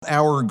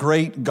our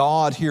great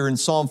God here in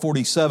Psalm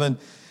 47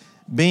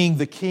 being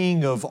the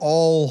king of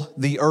all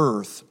the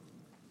earth.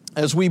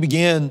 As we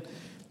begin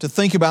to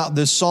think about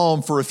this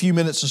psalm for a few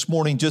minutes this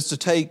morning, just to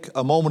take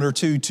a moment or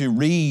two to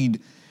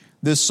read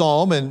this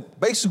psalm. And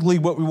basically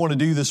what we want to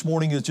do this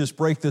morning is just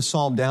break this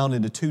psalm down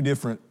into two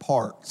different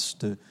parts,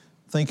 to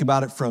think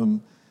about it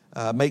from,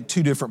 make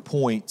two different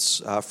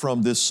points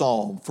from this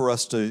psalm for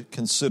us to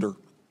consider.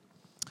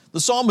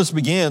 The psalmist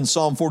begins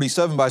Psalm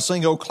 47 by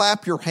saying, "Oh,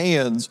 clap your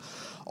hands,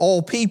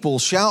 all people,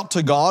 shout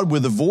to God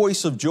with a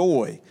voice of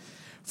joy.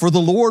 For the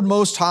Lord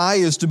Most High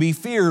is to be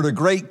feared, a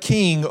great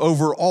king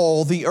over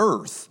all the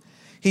earth.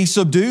 He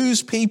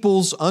subdues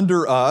peoples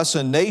under us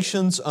and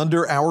nations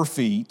under our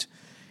feet.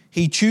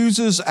 He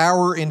chooses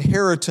our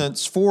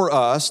inheritance for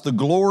us, the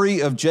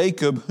glory of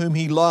Jacob whom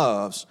he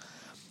loves.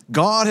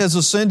 God has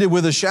ascended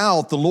with a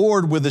shout, the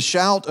Lord with the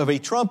shout of a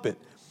trumpet.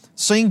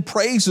 Sing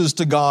praises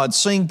to God,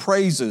 sing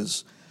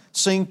praises.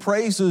 Sing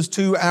praises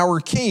to our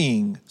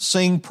King,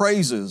 sing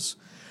praises.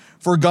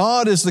 For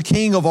God is the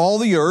King of all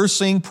the earth,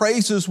 sing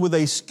praises with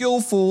a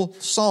skillful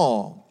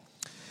song.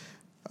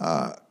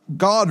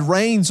 God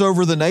reigns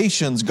over the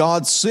nations,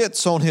 God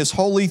sits on his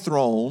holy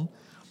throne.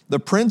 The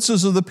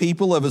princes of the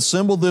people have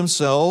assembled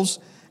themselves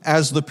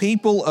as the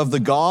people of the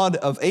God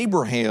of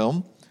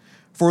Abraham.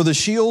 For the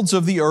shields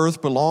of the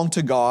earth belong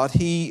to God,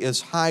 he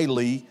is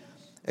highly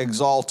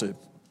exalted."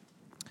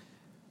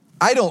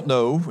 I don't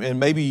know, and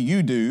maybe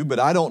you do, but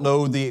I don't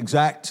know the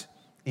exact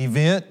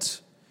event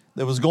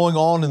that was going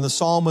on in the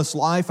psalmist's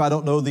life. I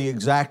don't know the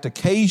exact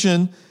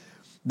occasion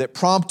that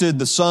prompted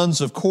the sons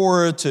of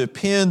Korah to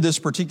pen this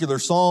particular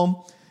psalm.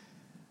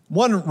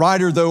 One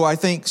writer, though, I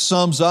think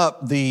sums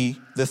up the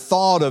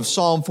thought of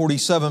Psalm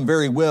 47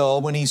 very well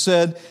when he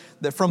said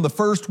that from the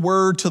first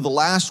word to the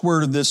last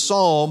word of this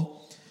psalm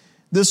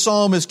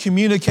is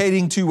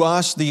communicating to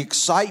us the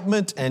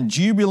excitement and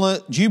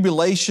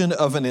jubilation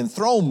of an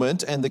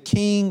enthronement, and the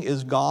king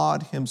is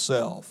God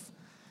himself.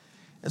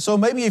 And so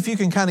maybe if you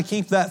can kind of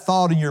keep that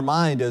thought in your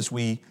mind as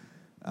we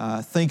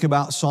think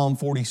about Psalm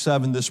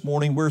 47 this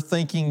morning, we're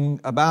thinking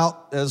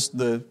about, as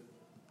the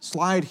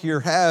slide here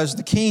has,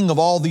 the king of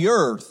all the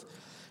earth.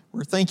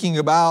 We're thinking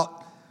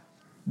about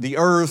the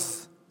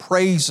earth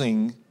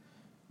praising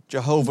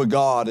Jehovah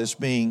God as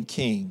being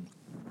king.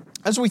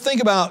 As we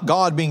think about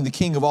God being the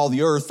king of all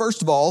the earth,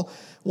 first of all,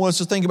 I want us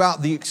to think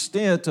about the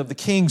extent of the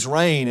king's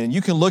reign. And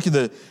you can look at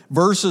the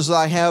verses that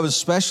I have,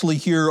 especially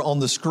here on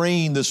the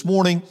screen this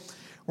morning.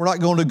 We're not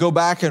going to go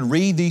back and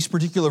read these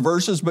particular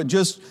verses, but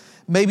just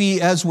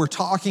maybe as we're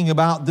talking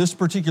about this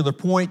particular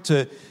point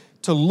to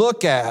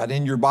look at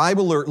in your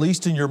Bible, or at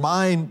least in your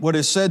mind, what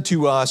is said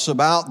to us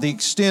about the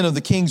extent of the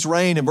king's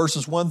reign in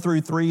verses 1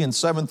 through 3 and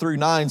 7 through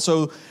 9.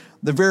 So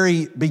the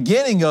very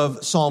beginning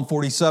of Psalm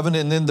 47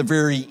 and then the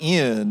very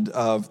end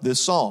of this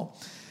psalm.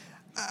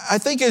 I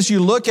think as you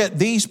look at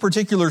these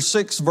particular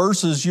 6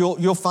 verses,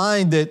 you'll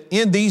find that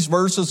in these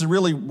verses, and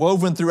really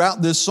woven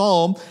throughout this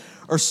psalm,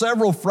 are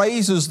several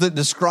phrases that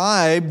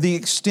describe the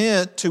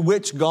extent to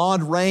which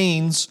God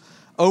reigns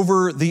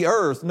over the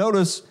earth.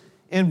 Notice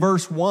in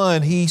verse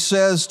 1, he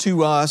says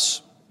to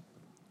us,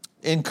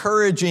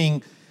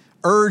 encouraging,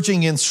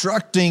 urging,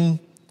 instructing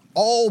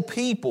all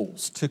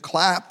peoples to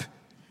clap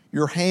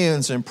your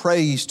hands in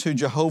praise to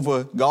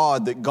Jehovah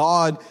God, that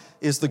God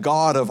is the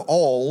God of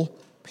all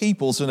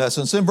peoples in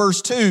essence. In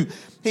verse 2,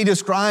 he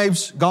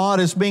describes God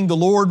as being the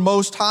Lord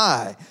Most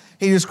High.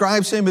 He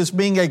describes him as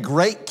being a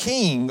great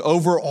king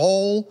over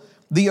all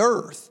the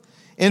earth.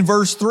 In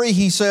verse 3,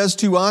 he says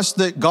to us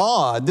that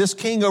God, this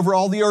king over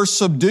all the earth,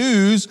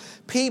 subdues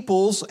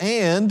peoples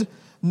and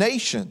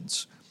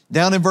nations.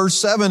 Down in verse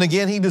 7,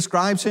 again, he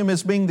describes him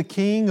as being the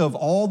king of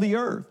all the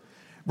earth.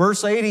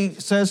 Verse 8, he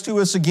says to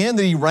us again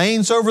that he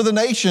reigns over the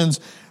nations,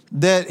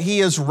 that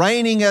he is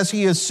reigning as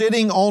he is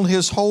sitting on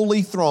his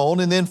holy throne.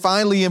 And then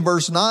finally in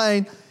verse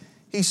 9,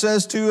 he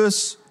says to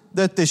us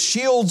that the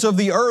shields of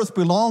the earth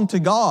belong to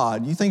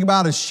God. You think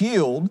about a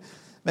shield,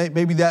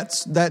 maybe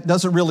that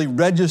doesn't really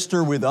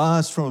register with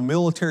us from a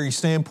military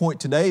standpoint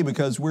today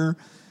because we're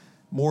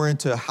more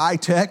into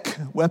high-tech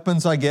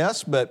weapons, I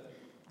guess. But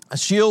a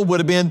shield would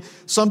have been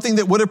something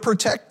that would have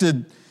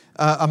protected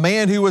a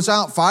man who was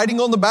out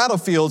fighting on the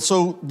battlefield.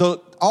 So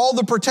all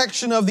the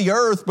protection of the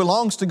earth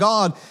belongs to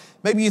God.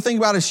 Maybe you think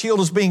about a shield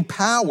as being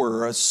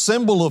power, a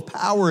symbol of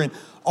power, and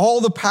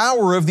all the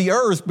power of the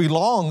earth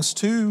belongs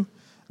to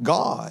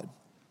God.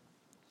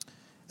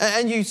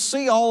 And you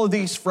see all of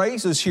these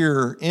phrases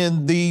here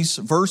in these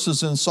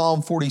verses in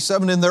Psalm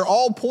 47, and they're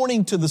all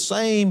pointing to the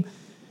same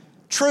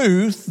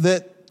truth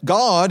that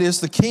God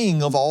is the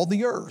king of all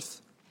the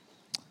earth.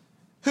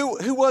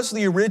 Who was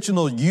the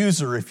original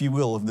user, if you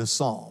will, of this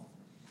psalm?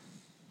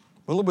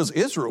 Well, it was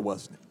Israel,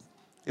 wasn't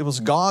it? It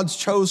was God's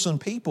chosen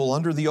people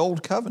under the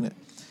old covenant.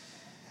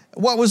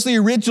 What was the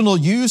original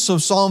use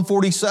of Psalm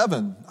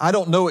 47? I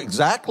don't know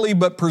exactly,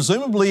 but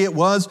presumably it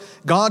was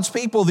God's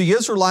people, the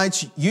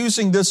Israelites,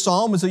 using this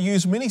psalm as they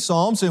use many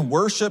psalms in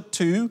worship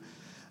to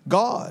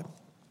God.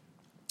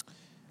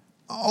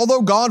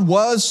 although God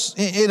was,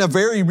 in a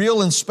very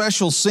real and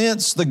special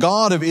sense, the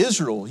God of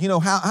Israel. You know,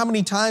 how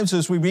many times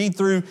as we read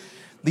through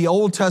the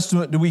Old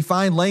Testament do we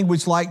find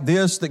language like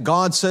this, that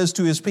God says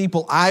to His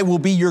people, I will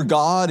be your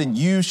God and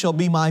you shall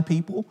be my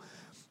people?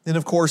 And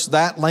of course,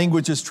 that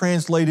language is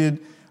translated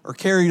or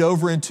carried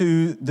over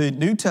into the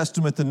New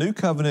Testament, the New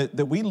Covenant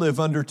that we live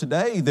under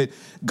today, that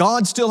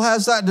God still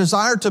has that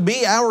desire to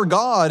be our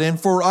God and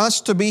for us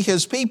to be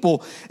His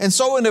people. And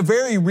so in a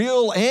very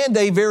real and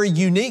a very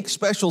unique,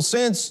 special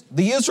sense,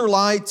 the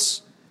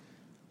Israelites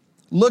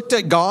looked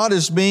at God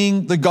as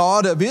being the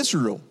God of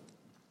Israel.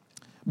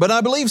 But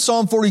I believe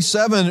Psalm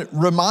 47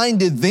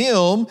 reminded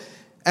them,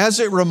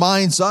 as it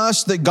reminds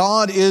us, that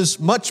God is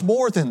much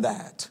more than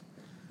that.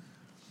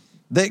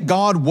 That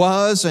God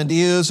was and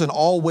is and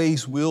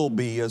always will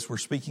be, as we're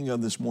speaking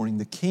of this morning,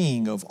 the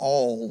King of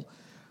all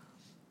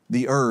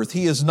the earth.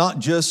 He is not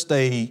just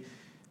a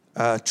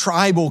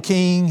tribal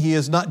king. He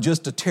is not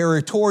just a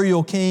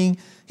territorial king.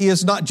 He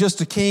is not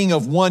just a king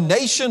of one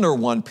nation or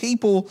one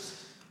people.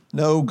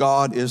 No,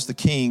 God is the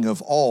King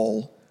of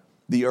all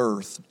the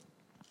earth.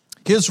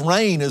 His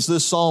reign, as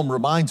this psalm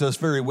reminds us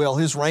very well,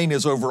 His reign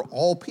is over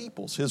all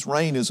peoples. His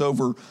reign is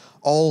over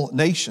all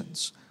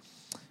nations.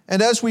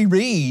 And as we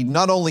read,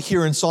 not only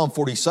here in Psalm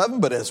 47,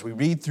 but as we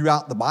read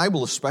throughout the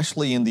Bible,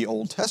 especially in the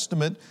Old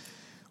Testament,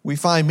 we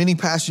find many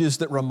passages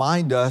that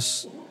remind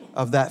us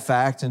of that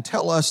fact and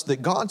tell us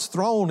that God's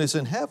throne is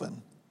in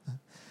heaven.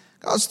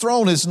 God's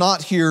throne is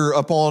not here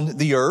upon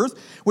the earth,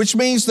 which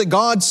means that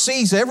God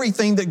sees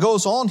everything that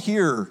goes on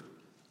here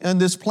on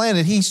this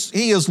planet. He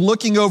is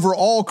looking over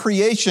all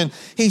creation.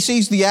 He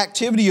sees the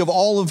activity of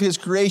all of His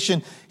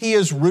creation. He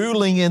is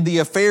ruling in the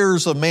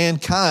affairs of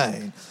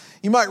mankind.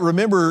 You might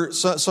remember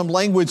some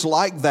language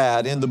like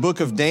that in the book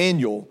of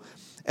Daniel,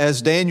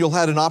 as Daniel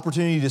had an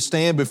opportunity to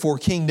stand before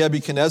King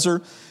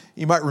Nebuchadnezzar.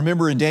 You might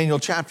remember in Daniel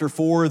chapter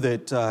 4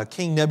 that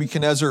King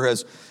Nebuchadnezzar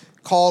has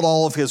called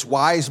all of his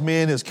wise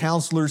men, his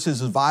counselors,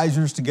 his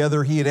advisors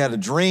together. He had a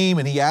dream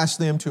and he asked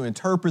them to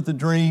interpret the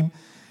dream.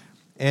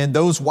 And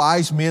those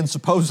wise men,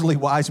 supposedly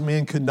wise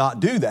men, could not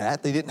do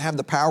that. They didn't have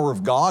the power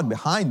of God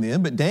behind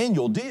them, but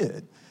Daniel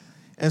did.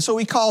 And so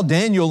he called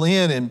Daniel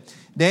in, and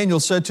Daniel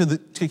said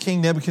to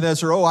King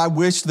Nebuchadnezzar, I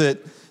wish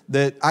that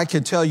I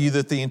could tell you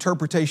that the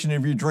interpretation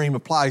of your dream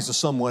applies to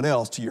someone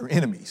else, to your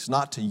enemies,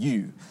 not to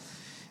you.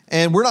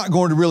 And we're not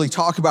going to really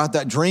talk about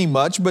that dream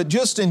much, but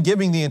just in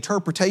giving the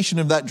interpretation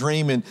of that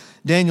dream in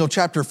Daniel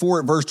chapter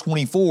 4 at verse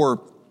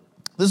 24,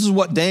 this is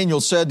what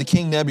Daniel said to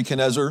King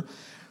Nebuchadnezzar.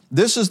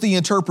 This is the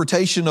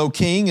interpretation, O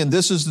king, and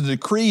this is the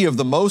decree of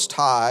the Most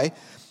High,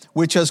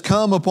 which has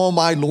come upon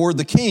my lord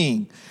the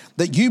king,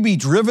 that you be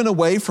driven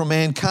away from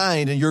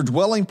mankind, and your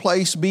dwelling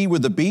place be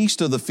with the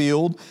beast of the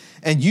field,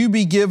 and you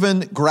be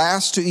given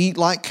grass to eat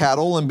like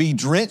cattle, and be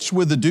drenched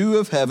with the dew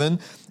of heaven,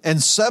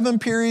 and 7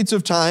 periods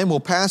of time will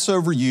pass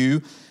over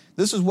you.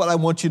 This is what I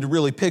want you to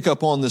really pick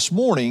up on this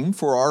morning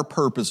for our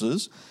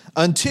purposes,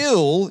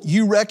 until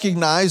you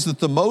recognize that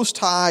the Most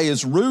High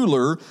is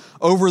ruler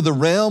over the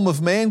realm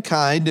of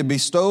mankind and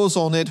bestows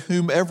on it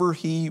whomever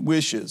He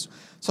wishes.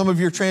 Some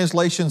of your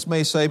translations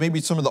may say, maybe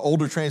some of the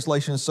older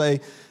translations say,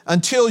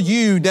 until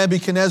you,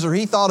 Nebuchadnezzar,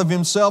 he thought of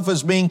himself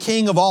as being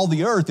king of all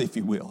the earth, if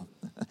you will.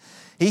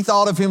 He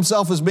thought of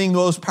himself as being the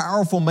most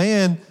powerful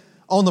man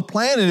on the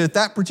planet at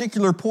that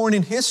particular point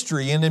in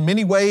history. And in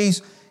many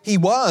ways, he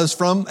was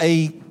from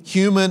a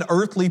human,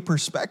 earthly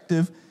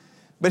perspective.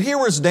 But here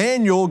was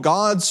Daniel,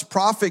 God's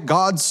prophet,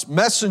 God's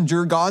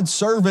messenger, God's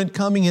servant,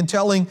 coming and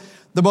telling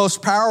the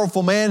most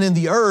powerful man in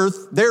the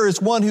earth, there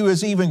is one who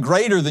is even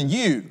greater than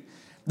you.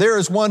 There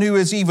is one who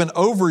is even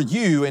over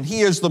you, and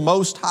He is the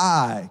Most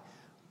High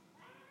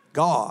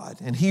God,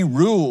 and He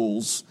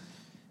rules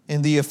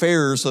in the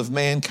affairs of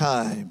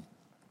mankind.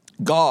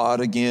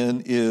 God,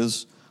 again,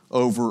 is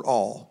over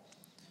all.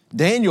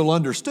 Daniel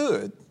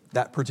understood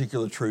that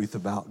particular truth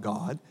about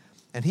God,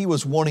 and he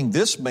was wanting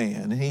this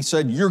man, and he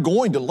said, you're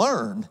going to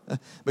learn,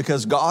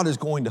 because God is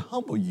going to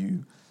humble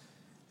you,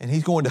 and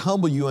He's going to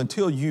humble you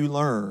until you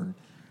learn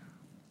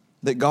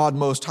that God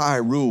Most High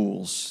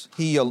rules.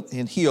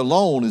 And He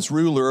alone is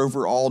ruler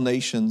over all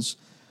nations,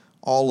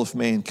 all of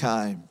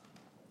mankind.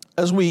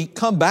 As we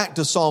come back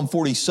to Psalm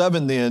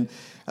 47 then,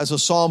 as the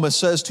psalmist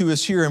says to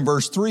us here in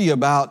verse 3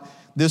 about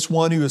this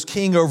one who is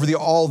king over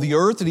all the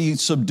earth, and He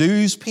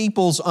subdues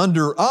peoples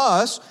under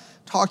us,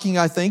 talking,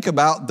 I think,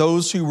 about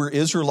those who were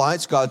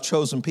Israelites, God's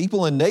chosen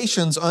people, and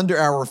nations under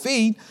our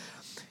feet.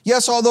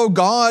 Yes, although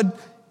God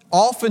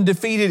often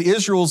defeated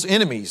Israel's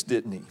enemies,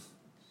 didn't He?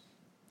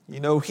 You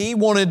know, He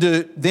wanted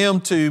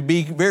them to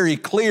be very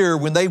clear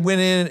when they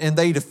went in and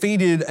they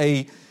defeated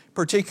a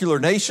particular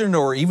nation,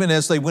 or even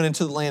as they went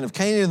into the land of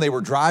Canaan, they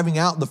were driving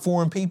out the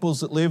foreign peoples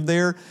that lived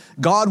there.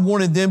 God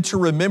wanted them to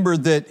remember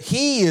that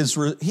He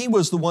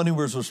was the one who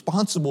was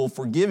responsible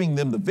for giving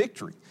them the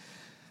victory,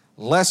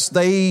 lest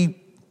they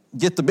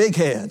get the big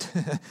head,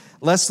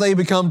 lest they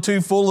become too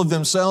full of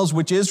themselves,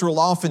 which Israel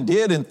often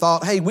did, and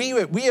thought, hey, we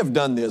have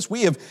done this.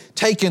 We have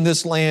taken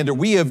this land, or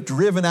we have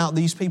driven out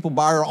these people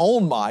by our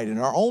own might and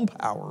our own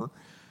power.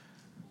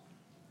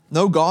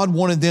 No, God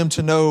wanted them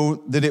to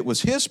know that it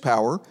was His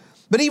power.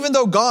 But even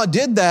though God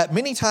did that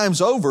many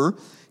times over,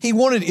 He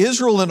wanted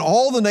Israel and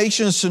all the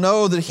nations to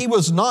know that He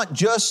was not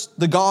just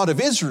the God of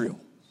Israel,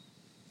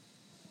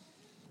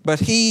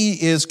 but He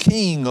is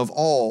King of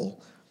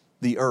all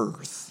the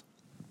earth.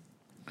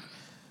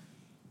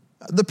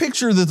 The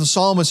picture that the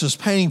psalmist is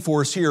painting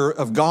for us here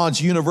of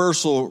God's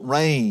universal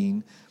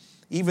reign,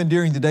 even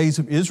during the days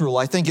of Israel,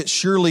 I think it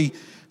surely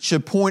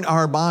should point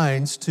our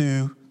minds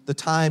to the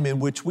time in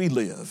which we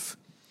live.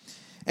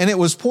 And it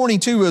was pointing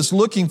to us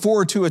looking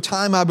forward to a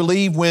time, I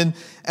believe, when,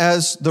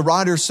 as the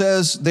writer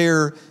says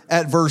there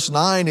at verse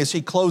 9, as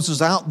he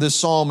closes out this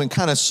psalm and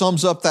kind of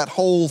sums up that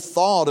whole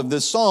thought of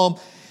this psalm,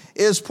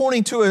 is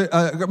pointing to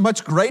a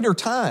much greater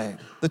time,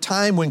 the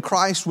time when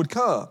Christ would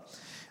come.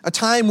 A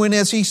time when,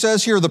 as he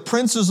says here, the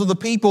princes of the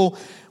people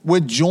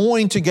would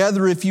join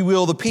together, if you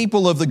will, the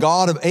people of the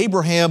God of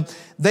Abraham.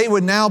 They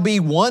would now be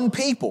one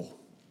people.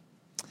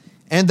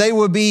 And they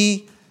would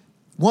be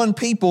one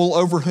people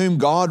over whom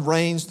God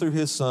reigns through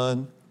His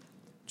Son,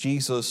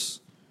 Jesus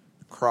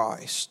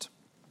Christ.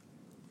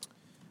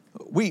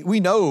 We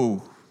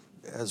know,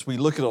 as we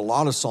look at a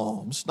lot of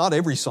psalms, not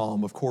every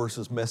psalm, of course,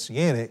 is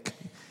messianic.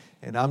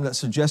 And I'm not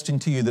suggesting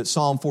to you that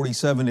Psalm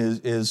 47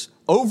 is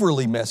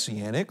overly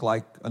messianic,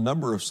 like a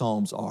number of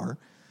psalms are.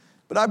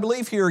 But I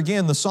believe here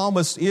again, the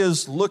psalmist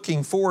is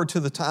looking forward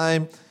to the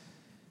time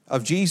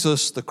of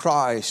Jesus the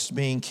Christ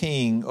being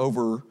king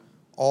over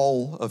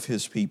all of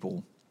His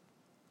people.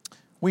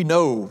 We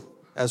know,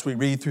 as we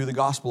read through the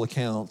gospel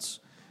accounts,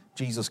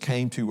 Jesus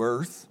came to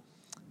earth.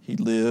 He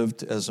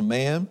lived as a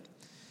man.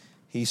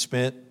 He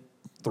spent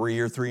 3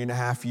 or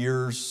 3.5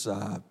 years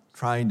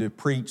trying to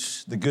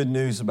preach the good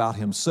news about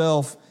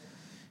Himself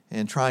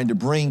and trying to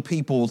bring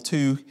people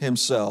to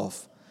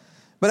Himself.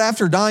 But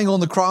after dying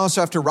on the cross,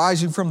 after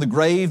rising from the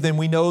grave, then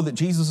we know that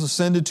Jesus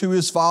ascended to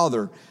His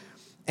Father.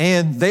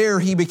 And there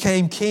He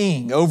became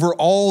king over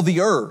all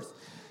the earth.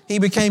 He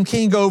became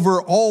king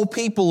over all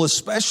people,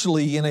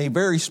 especially in a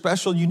very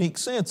special, unique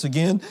sense.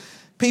 Again,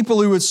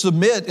 people who would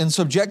submit and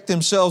subject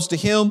themselves to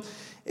Him.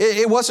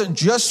 It wasn't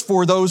just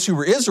for those who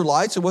were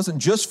Israelites. It wasn't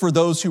just for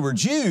those who were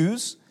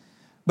Jews.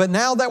 But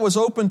now that was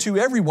open to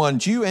everyone,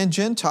 Jew and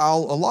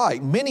Gentile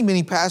alike. Many,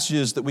 many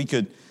passages that we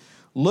could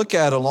look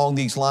at along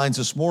these lines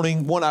this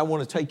morning. One I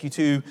want to take you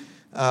to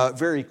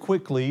very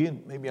quickly,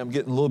 and maybe I'm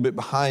getting a little bit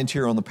behind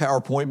here on the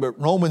PowerPoint, but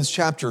Romans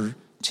chapter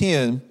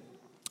 10,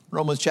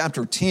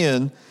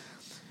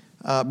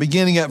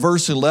 beginning at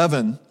verse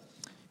 11,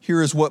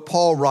 here is what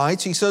Paul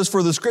writes. He says,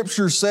 "For the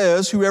Scripture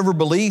says, whoever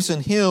believes in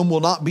Him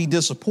will not be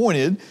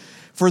disappointed.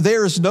 For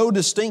there is no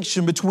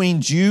distinction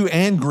between Jew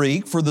and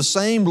Greek, for the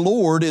same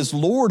Lord is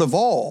Lord of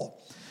all,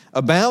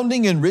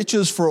 abounding in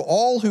riches for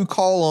all who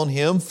call on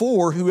Him,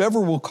 for whoever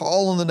will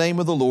call on the name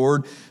of the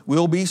Lord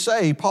will be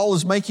saved." Paul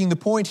is making the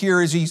point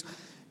here as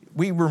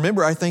we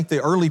remember, I think, the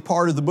early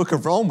part of the book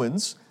of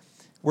Romans,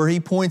 where he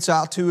points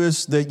out to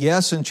us that,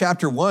 yes, in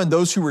chapter 1,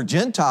 those who were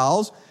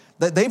Gentiles,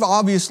 that they've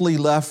obviously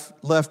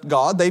left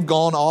God. They've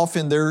gone off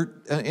in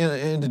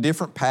a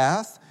different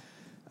path.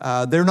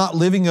 They're not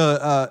living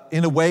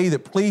in a way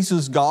that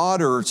pleases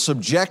God or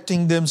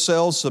subjecting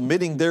themselves,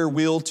 submitting their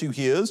will to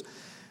His.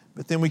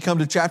 But then we come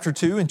to chapter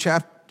 2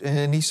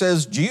 and he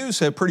says Jews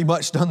have pretty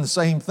much done the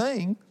same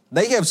thing.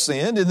 They have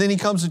sinned. And then he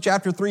comes to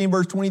chapter 3 and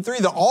verse 23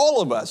 that all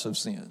of us have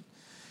sinned.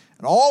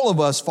 And all of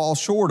us fall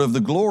short of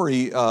the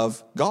glory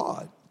of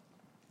God.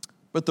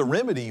 But the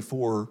remedy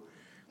for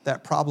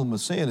that problem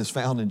of sin is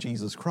found in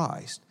Jesus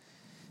Christ.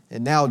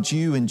 And now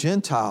Jew and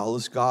Gentile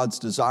is God's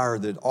desire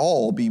that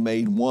all be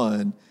made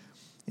one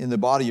in the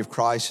body of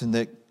Christ and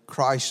that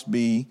Christ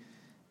be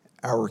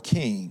our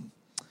King.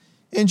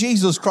 In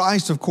Jesus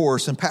Christ, of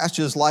course, in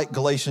passages like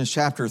Galatians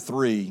chapter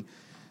 3,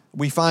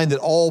 we find that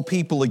all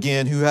people,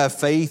 again, who have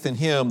faith in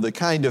Him, the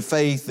kind of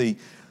faith,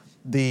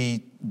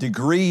 the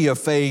degree of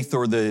faith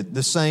or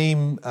the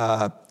same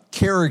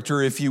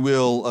character, if you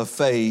will, of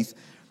faith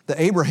that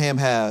Abraham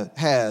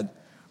had,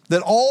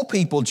 that all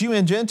people, Jew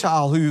and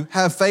Gentile, who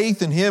have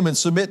faith in Him and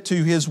submit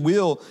to His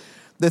will,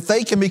 that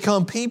they can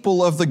become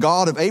people of the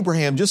God of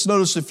Abraham. Just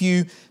notice a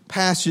few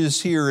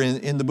passages here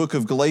in the book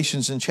of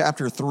Galatians in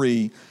chapter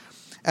 3.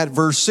 At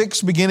verse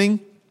 6 beginning,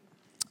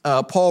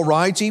 Paul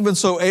writes, "Even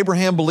so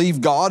Abraham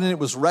believed God, and it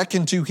was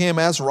reckoned to him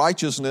as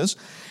righteousness.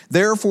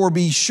 Therefore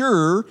be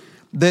sure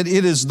that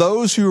it is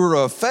those who are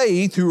of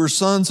faith who are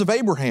sons of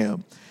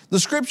Abraham. The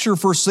Scripture,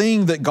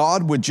 foreseeing that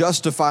God would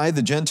justify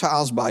the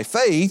Gentiles by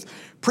faith,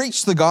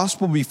 preached the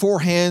gospel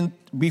beforehand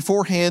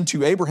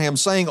to Abraham,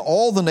 saying,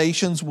 all the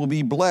nations will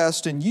be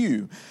blessed in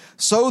you.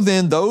 So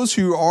then those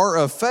who are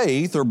of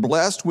faith are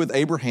blessed with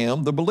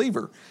Abraham the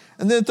believer."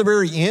 And then at the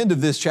very end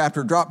of this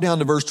chapter, drop down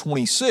to verse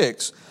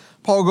 26,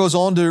 Paul goes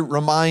on to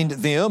remind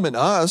them and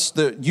us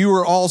that you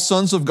are all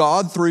sons of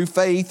God through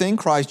faith in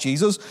Christ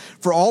Jesus.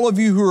 For all of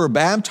you who are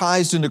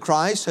baptized into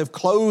Christ have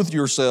clothed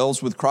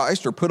yourselves with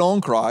Christ or put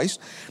on Christ.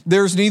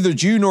 There is neither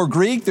Jew nor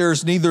Greek, there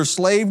is neither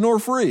slave nor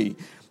free.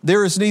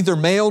 There is neither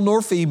male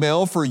nor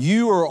female, for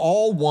you are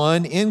all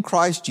one in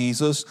Christ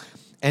Jesus.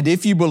 And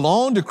if you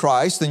belong to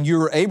Christ, then you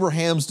are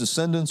Abraham's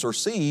descendants or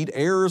seed,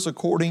 heirs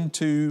according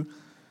to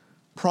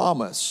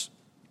promise.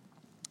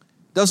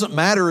 Doesn't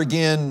matter,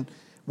 again,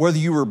 whether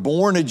you were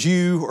born a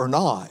Jew or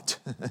not.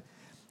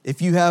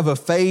 If you have a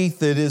faith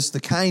that is the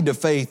kind of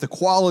faith, the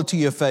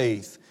quality of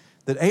faith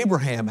that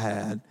Abraham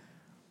had,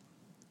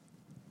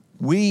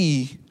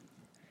 we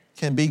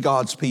can be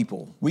God's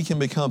people. We can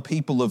become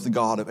people of the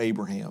God of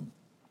Abraham.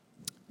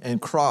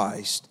 And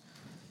Christ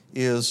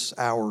is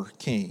our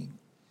King.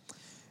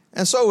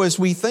 And so as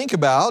we think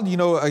about,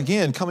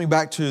 again, coming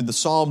back to the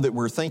psalm that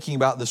we're thinking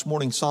about this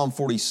morning, Psalm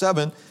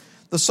 47,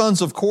 the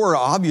sons of Korah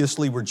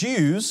obviously were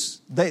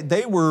Jews.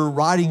 They were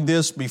writing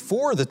this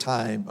before the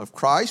time of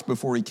Christ,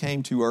 before he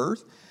came to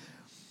earth.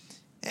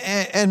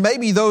 And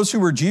maybe those who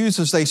were Jews,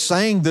 as they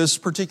sang this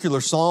particular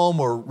psalm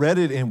or read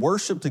it in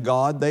worship to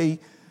God, they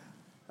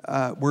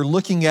were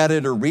looking at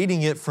it or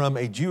reading it from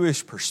a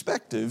Jewish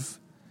perspective.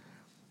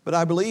 But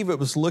I believe it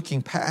was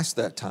looking past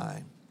that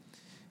time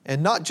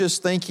and not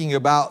just thinking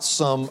about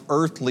some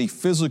earthly,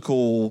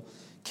 physical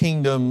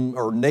kingdom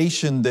or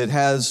nation that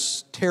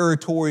has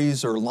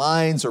territories or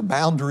lines or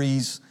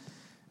boundaries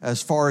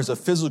as far as a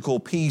physical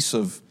piece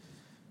of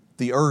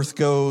the earth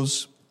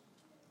goes,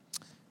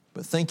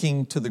 but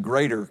thinking to the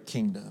greater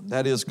kingdom,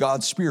 that is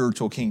God's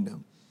spiritual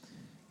kingdom.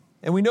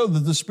 And we know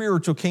that the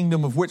spiritual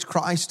kingdom of which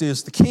Christ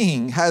is the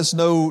king has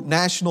no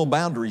national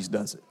boundaries,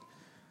 does it?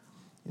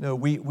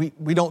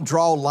 We don't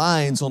draw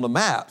lines on a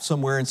map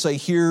somewhere and say,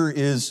 here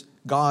is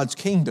God's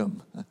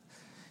kingdom.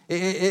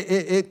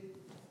 It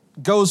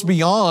goes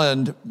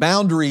beyond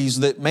boundaries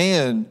that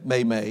man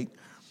may make.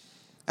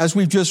 As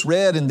we've just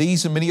read in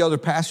these and many other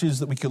passages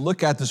that we could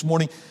look at this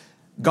morning,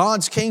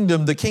 God's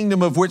kingdom, the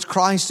kingdom of which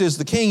Christ is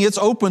the king, it's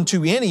open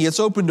to it's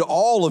open to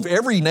all of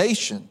every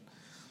nation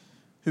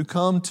who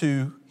come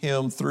to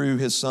him through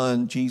his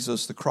son,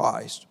 Jesus the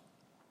Christ.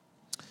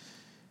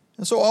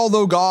 And so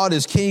although God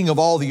is king of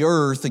all the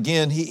earth,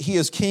 again, he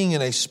is king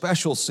in a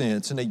special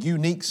sense, in a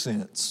unique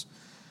sense,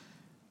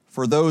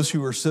 for those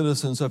who are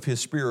citizens of his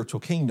spiritual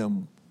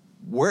kingdom,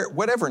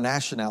 whatever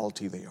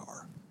nationality they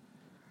are.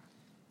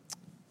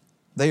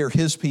 They are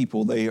his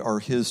people. They are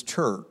his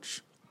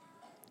church.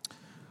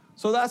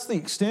 So that's the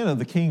extent of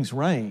the king's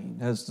reign.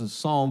 As the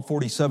Psalm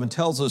 47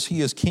 tells us,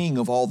 he is king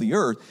of all the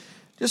earth.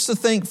 Just to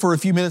think for a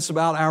few minutes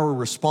about our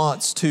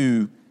response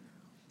to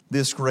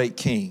this great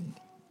king.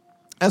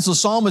 As the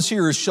psalmist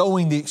here is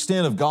showing the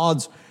extent of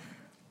God's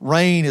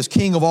reign as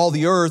king of all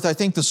the earth, I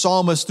think the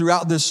psalmist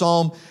throughout this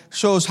psalm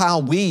shows how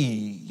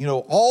we,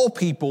 all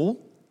people,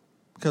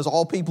 because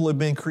all people have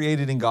been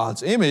created in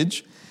God's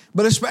image,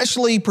 but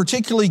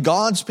particularly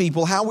God's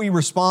people, how we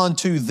respond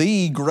to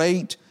the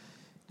great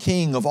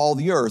king of all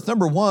the earth.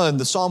 Number one,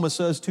 the psalmist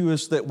says to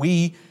us that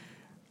we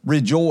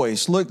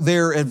rejoice. Look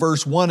there at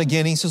verse 1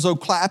 again. He says, "Oh,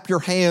 clap your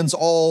hands,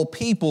 all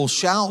people.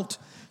 Shout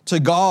to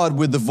God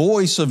with the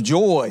voice of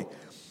joy."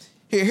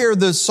 Here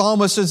the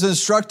psalmist is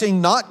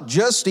instructing not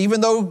just, even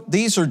though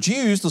these are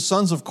Jews, the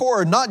sons of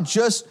Korah, not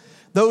just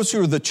those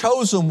who are the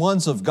chosen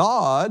ones of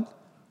God,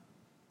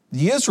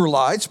 the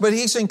Israelites, but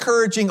he's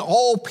encouraging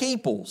all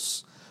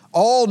peoples,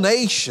 all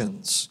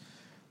nations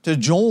to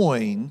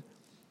join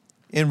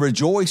in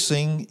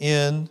rejoicing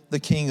in the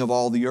King of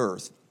all the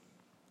earth.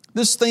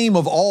 This theme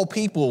of all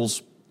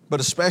peoples, but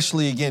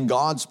especially again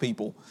God's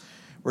people,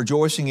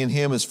 rejoicing in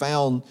him, is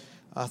found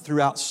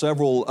throughout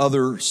several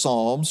other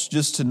psalms.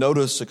 Just to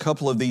notice a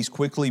couple of these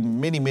quickly,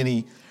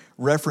 many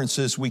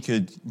references we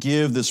could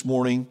give this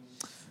morning.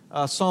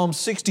 Psalm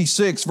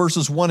 66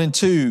 verses 1 and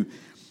 2.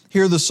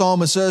 Here the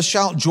psalmist says,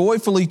 "Shout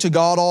joyfully to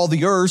God all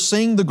the earth,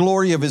 sing the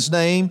glory of his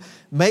name,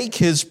 make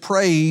his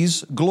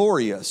praise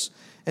glorious."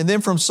 And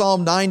then from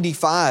Psalm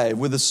 95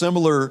 with a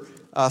similar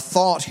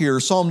thought here.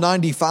 Psalm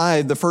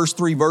 95, the first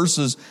 3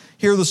 verses,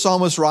 here the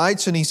psalmist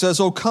writes and he says,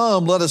 "Oh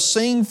come, let us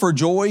sing for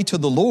joy to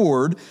the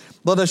Lord.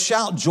 Let us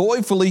shout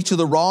joyfully to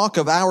the rock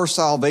of our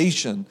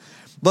salvation.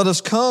 Let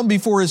us come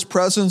before his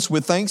presence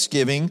with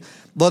thanksgiving.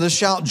 Let us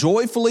shout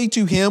joyfully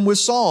to him with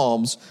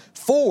psalms.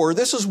 For,"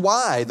 this is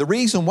why, the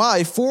reason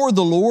why, "for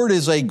the Lord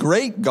is a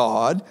great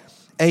God,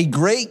 a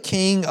great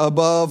King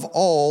above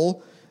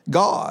all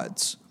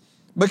gods."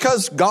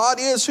 Because God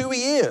is who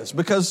he is.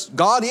 Because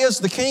God is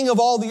the King of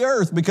all the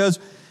earth. Because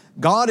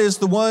God is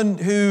the one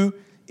who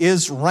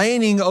is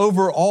reigning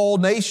over all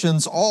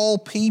nations, all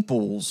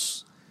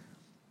peoples.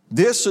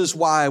 This is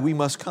why we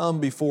must come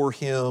before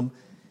him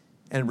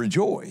and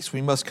rejoice.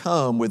 We must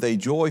come with a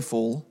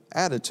joyful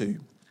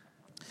attitude.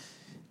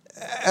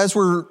 As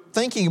we're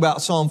thinking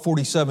about Psalm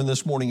 47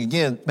 this morning,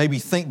 again, maybe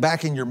think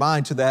back in your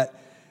mind to that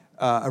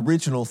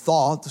original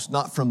thought. It's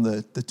not from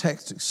the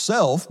text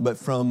itself, but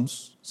from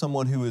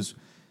someone who is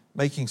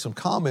making some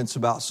comments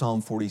about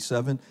Psalm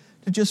 47,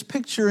 to just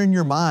picture in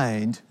your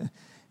mind,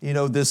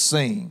 this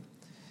scene.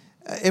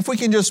 If we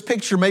can just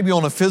picture maybe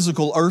on a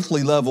physical,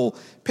 earthly level,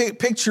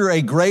 picture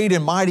a great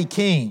and mighty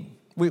king.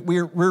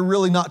 We're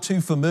really not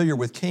too familiar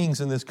with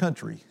kings in this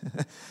country.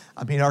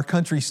 I mean, our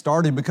country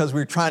started because we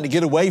were trying to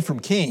get away from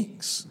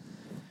kings.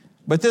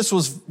 But this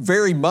was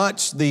very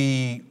much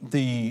the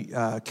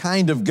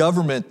kind of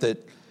government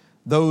that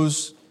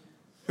those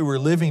who were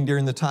living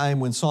during the time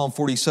when Psalm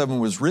 47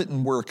 was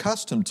written were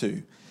accustomed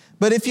to.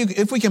 But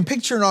if we can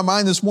picture in our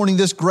mind this morning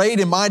this great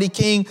and mighty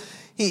king,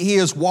 he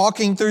is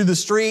walking through the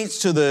streets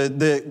to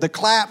the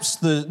claps,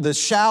 the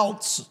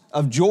shouts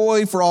of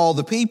joy for all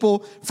the people,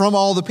 from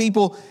all the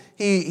people.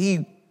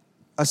 He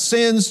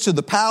ascends to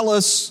the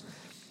palace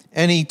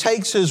and he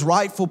takes his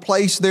rightful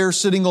place there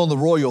sitting on the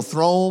royal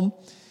throne.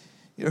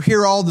 You know,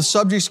 here are all the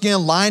subjects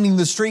again lining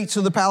the streets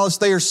of the palace.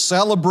 They are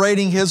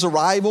celebrating his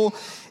arrival.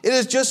 It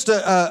is just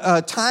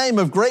a time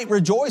of great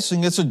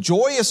rejoicing. It's a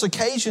joyous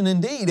occasion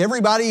indeed.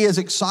 Everybody is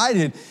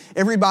excited.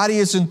 Everybody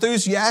is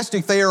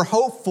enthusiastic. They are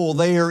hopeful.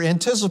 They are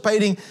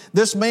anticipating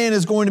this man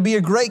is going to be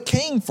a great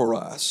king for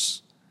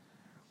us.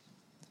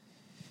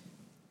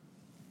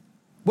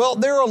 Well,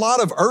 there are a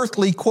lot of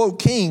earthly, quote,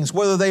 kings,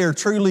 whether they are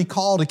truly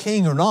called a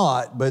king or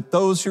not, but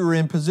those who are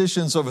in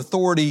positions of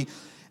authority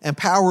and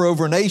power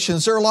over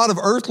nations, there are a lot of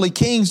earthly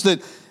kings that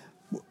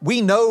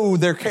we know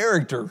their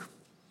character.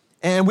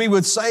 And we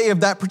would say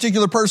of that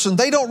particular person,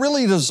 they don't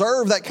really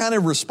deserve that kind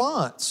of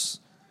response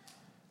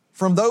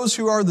from those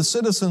who are the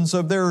citizens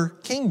of their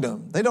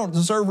kingdom. They don't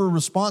deserve a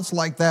response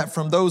like that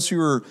from those who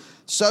are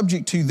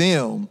subject to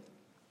them.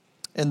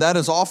 And that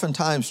is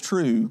oftentimes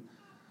true.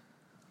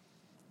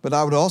 But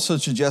I would also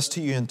suggest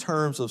to you in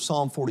terms of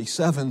Psalm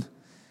 47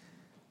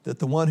 that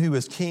the one who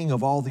is king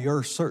of all the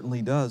earth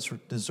certainly does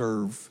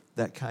deserve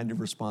that kind of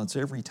response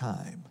every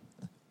time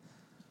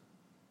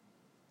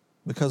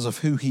because of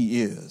who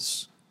he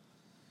is.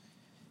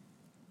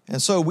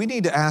 And so we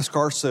need to ask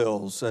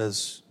ourselves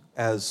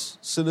as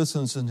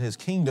citizens in his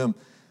kingdom,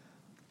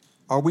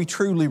 are we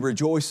truly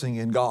rejoicing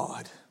in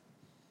God?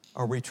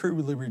 Are we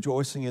truly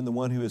rejoicing in the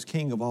one who is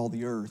king of all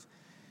the earth?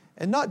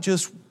 And not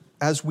just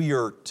as we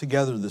are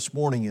together this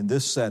morning in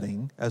this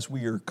setting, as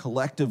we are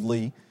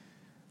collectively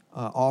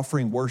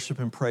offering worship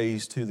and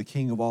praise to the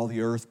king of all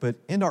the earth, but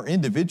in our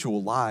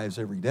individual lives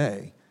every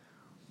day,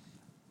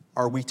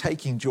 are we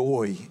taking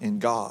joy in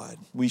God?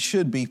 We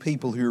should be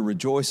people who are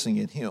rejoicing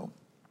in him.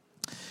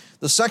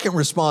 The second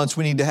response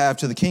we need to have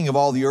to the king of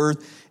all the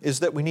earth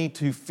is that we need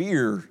to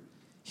fear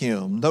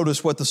him.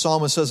 Notice what the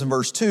psalmist says in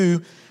verse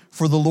 2,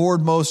 for the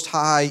Lord Most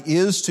High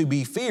is to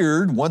be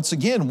feared. Once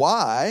again,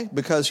 why?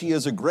 Because he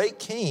is a great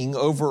king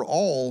over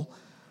all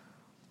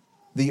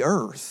the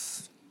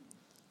earth.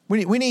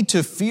 We need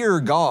to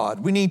fear God.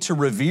 We need to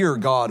revere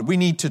God. We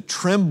need to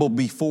tremble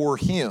before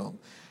him.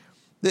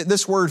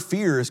 This word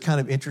fear is kind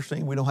of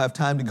interesting. We don't have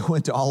time to go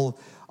into all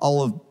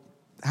of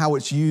how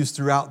it's used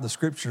throughout the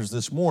scriptures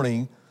this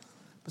morning.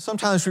 But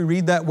sometimes we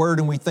read that word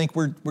and we think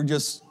we're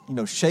just,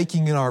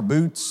 shaking in our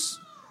boots.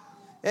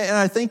 And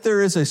I think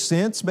there is a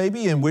sense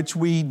maybe in which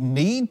we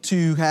need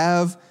to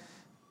have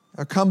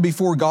or come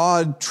before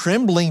God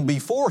trembling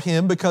before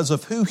him because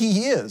of who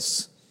he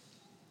is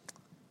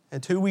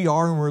and who we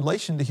are in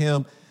relation to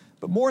him.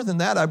 But more than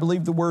that, I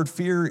believe the word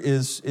fear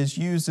is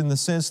used in the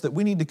sense that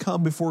we need to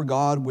come before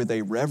God with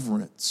a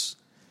reverence.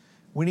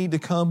 We need to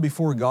come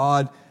before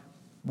God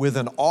with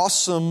an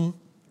awesome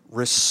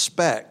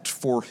respect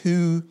for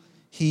who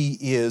he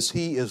is.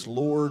 He is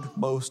Lord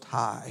Most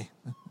High.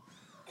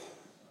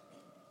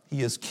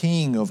 He is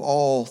King of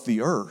all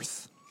the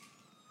earth.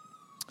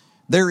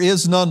 There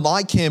is none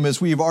like him,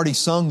 as we have already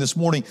sung this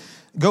morning.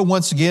 Go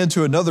once again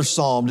to another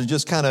psalm to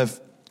just kind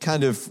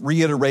of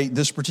reiterate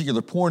this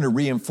particular point or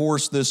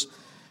reinforce this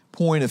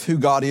point of who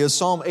God is.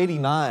 Psalm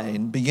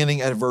 89,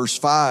 beginning at verse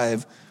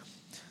 5.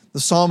 The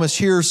psalmist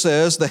here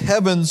says, the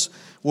heavens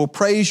will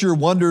praise your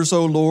wonders,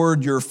 O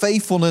Lord, your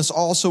faithfulness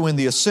also in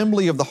the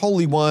assembly of the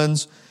holy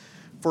ones.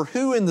 For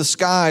who in the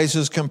skies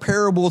is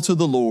comparable to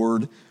the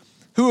Lord?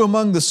 Who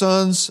among the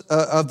sons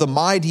of the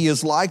mighty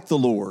is like the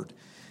Lord?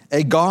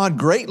 A God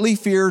greatly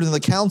feared in the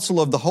council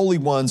of the holy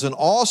ones and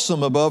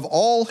awesome above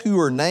all who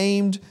are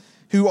named,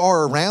 who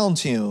are around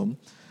him.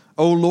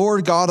 O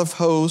Lord God of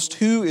hosts,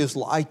 who is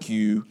like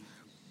you,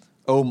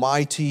 O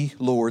mighty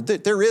Lord?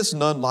 There is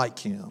none like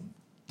him.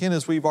 Again,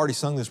 as we've already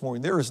sung this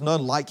morning, there is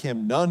none like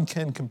him. None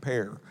can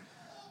compare.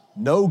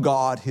 No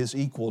God his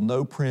equal,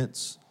 no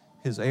prince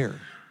his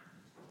heir.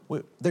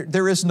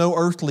 There is no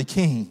earthly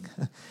king.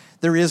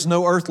 There is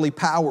no earthly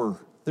power.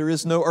 There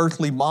is no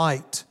earthly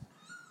might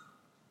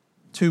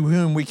to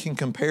whom we can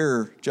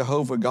compare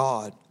Jehovah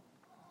God.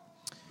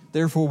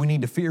 Therefore, we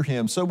need to fear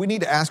him. So we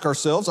need to ask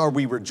ourselves, are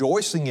we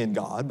rejoicing in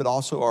God, but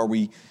also are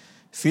we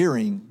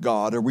fearing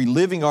God? Are we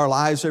living our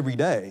lives every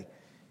day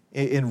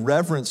in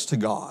reverence to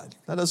God?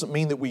 That doesn't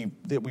mean that we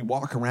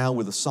walk around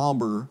with a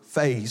somber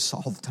face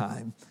all the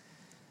time.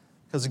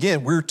 Because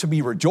again, we're to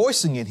be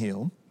rejoicing in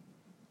him.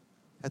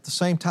 At the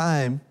same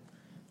time,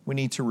 we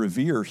need to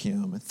revere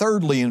him. And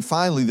thirdly and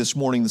finally this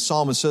morning, the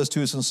psalmist says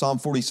to us in Psalm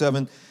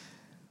 47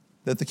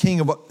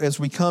 that as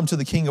we come to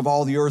the King of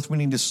all the earth, we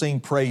need to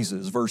sing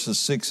praises. Verses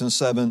 6 and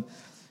 7,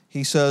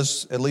 he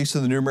says, at least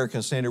in the New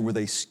American Standard, with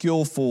a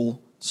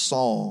skillful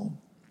psalm.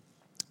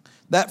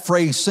 That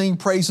phrase, sing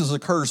praises,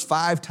 occurs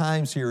 5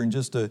 times here in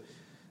just a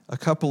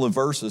couple of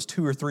verses,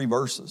 2 or 3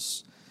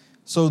 verses.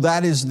 So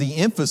that is the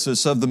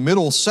emphasis of the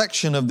middle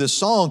section of this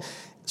song.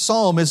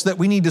 psalm is that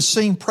we need to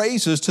sing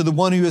praises to the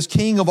one who is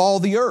king of all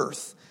the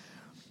earth.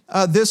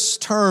 This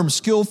term,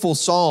 skillful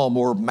psalm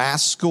or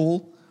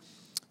maskil,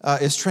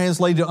 is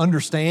translated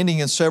understanding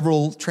in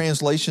several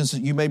translations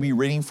that you may be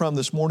reading from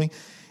this morning.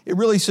 It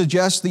really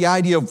suggests the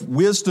idea of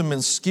wisdom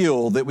and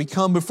skill, that we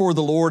come before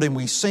the Lord and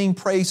we sing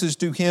praises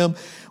to Him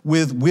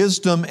with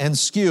wisdom and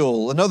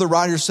skill. Another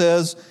writer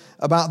says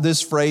about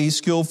this phrase,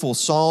 skillful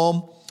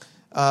psalm,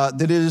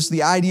 that it is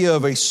the idea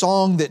of a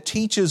song that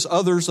teaches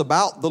others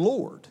about the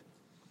Lord.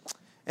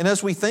 And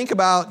as we think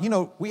about,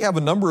 we have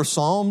a number of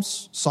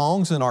songs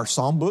in our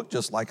psalm book,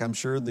 just like I'm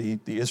sure the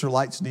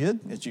Israelites did.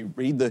 As you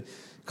read the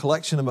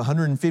collection of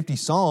 150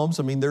 psalms,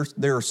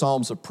 there are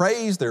psalms of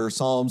praise, there are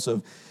psalms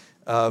of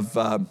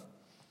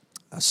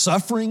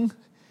suffering.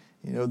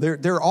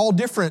 They're all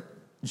different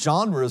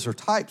genres or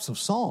types of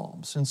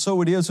psalms. And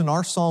so it is in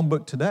our psalm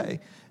book today.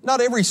 Not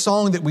every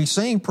song that we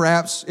sing,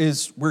 perhaps,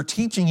 is we're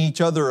teaching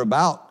each other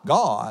about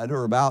God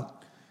or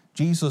about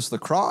Jesus the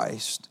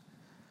Christ.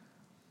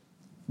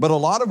 But a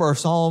lot of our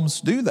psalms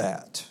do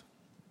that.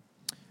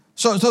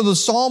 So the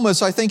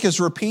psalmist, I think, is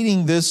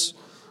repeating this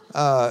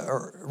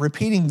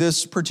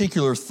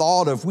particular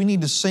thought of we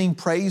need to sing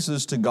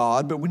praises to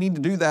God, but we need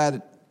to do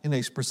that in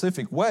a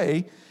specific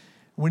way.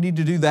 We need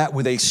to do that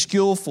with a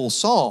skillful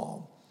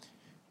psalm.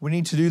 We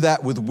need to do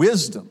that with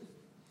wisdom.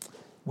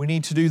 We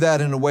need to do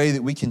that in a way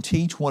that we can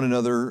teach one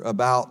another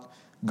about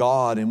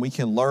God and we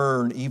can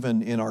learn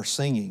even in our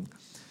singing.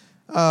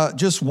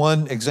 Just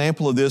one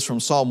example of this from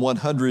Psalm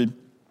 100,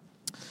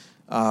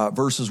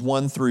 verses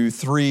 1 through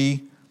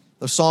 3.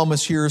 The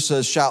psalmist here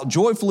says, "Shout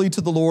joyfully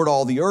to the Lord,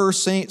 all the earth.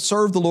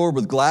 Serve the Lord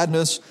with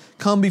gladness.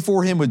 Come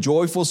before Him with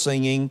joyful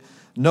singing.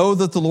 Know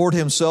that the Lord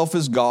Himself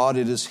is God.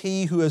 It is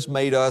He who has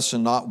made us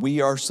and not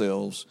we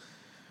ourselves.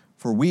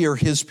 For we are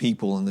His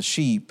people and the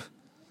sheep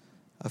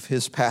of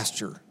His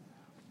pasture."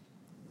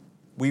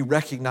 We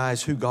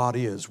recognize who God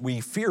is.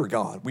 We fear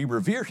God. We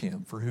revere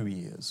Him for who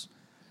He is.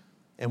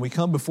 And we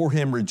come before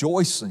Him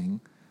rejoicing,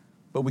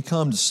 but we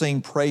come to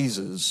sing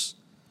praises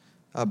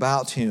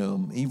about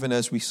Him, even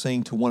as we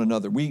sing to one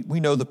another. We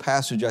know the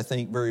passage, I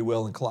think, very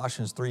well in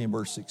Colossians 3 and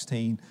verse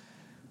 16,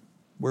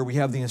 where we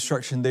have the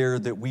instruction there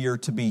that we are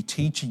to be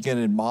teaching and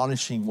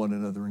admonishing one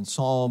another in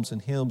psalms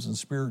and hymns and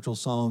spiritual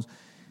songs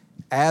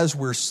as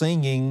we're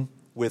singing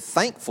with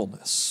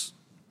thankfulness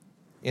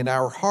in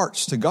our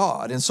hearts to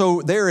God. And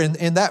so there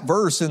in that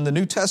verse in the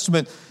New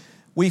Testament,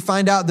 we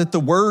find out that the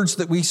words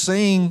that we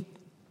sing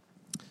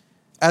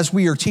as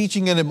we are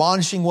teaching and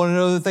admonishing one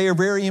another, that they are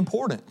very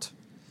important.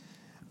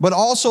 But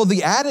also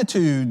the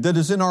attitude that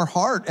is in our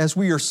heart as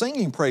we are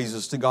singing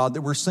praises to God,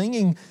 that we're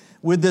singing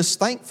with this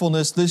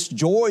thankfulness, this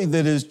joy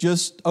that is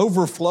just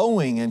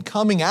overflowing and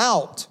coming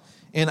out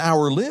in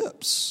our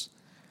lips.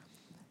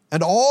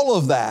 And all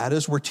of that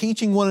as we're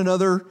teaching one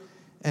another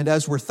and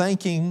as we're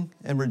thanking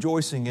and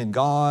rejoicing in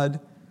God,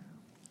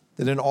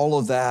 that in all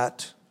of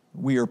that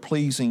we are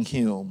pleasing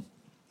Him.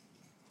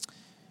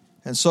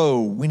 And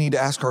so we need to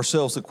ask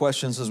ourselves the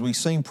questions as we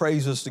sing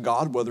praises to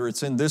God, whether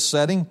it's in this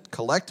setting,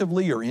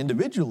 collectively or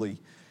individually,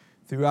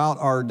 throughout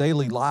our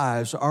daily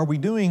lives. Are we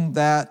doing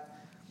that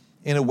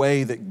in a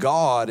way that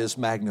God is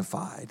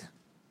magnified,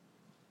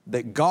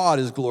 that God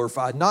is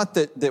glorified? Not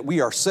that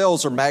we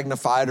ourselves are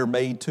magnified or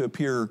made to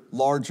appear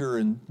larger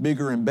and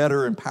bigger and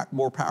better and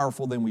more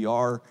powerful than we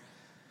are,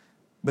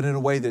 but in a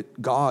way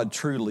that God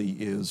truly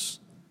is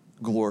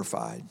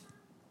glorified.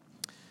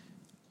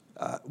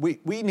 We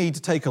need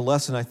to take a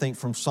lesson, I think,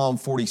 from Psalm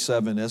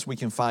 47, as we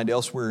can find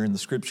elsewhere in the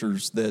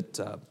Scriptures,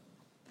 that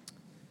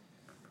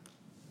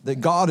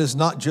God is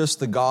not just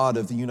the God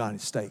of the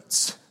United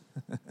States.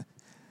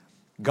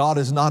 God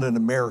is not an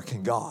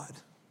American God.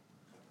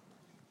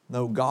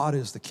 No, God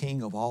is the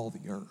King of all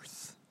the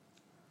earth.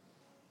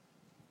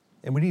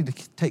 And we need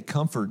to take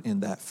comfort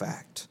in that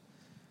fact.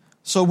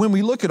 So when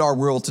we look at our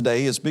world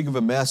today, as big of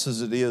a mess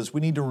as it is,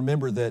 we need to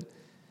remember that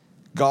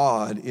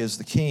God is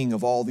the King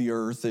of all the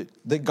earth,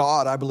 that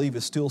God, I believe,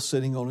 is still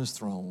sitting on His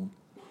throne,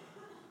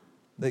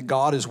 that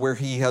God is where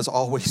He has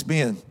always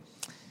been.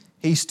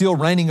 He's still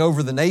reigning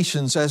over the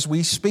nations as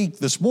we speak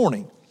this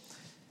morning.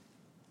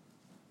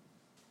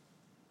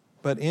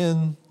 But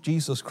in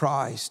Jesus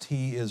Christ,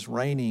 He is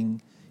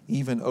reigning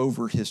even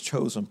over His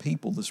chosen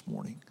people this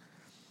morning.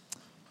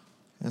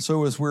 And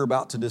so as we're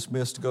about to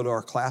dismiss to go to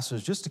our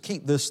classes, just to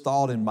keep this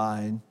thought in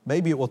mind,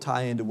 maybe it will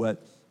tie into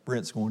what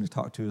Brent's going to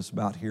talk to us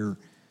about here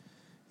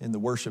in the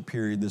worship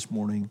period this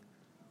morning,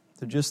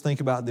 to just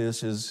think about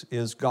this: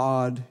 is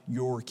God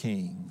your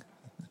King?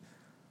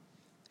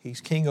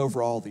 He's King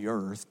over all the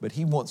earth, but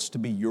He wants to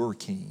be your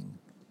King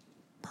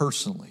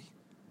personally.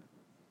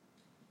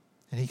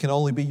 And He can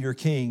only be your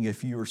King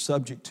if you are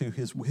subject to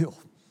His will,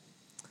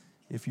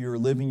 if you're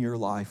living your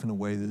life in a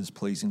way that is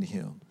pleasing to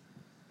Him.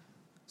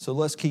 So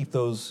let's keep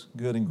those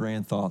good and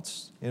grand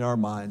thoughts in our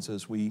minds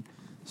as we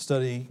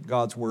study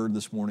God's Word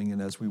this morning and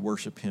as we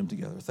worship Him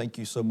together. Thank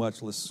you so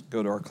much. Let's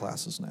go to our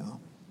classes now.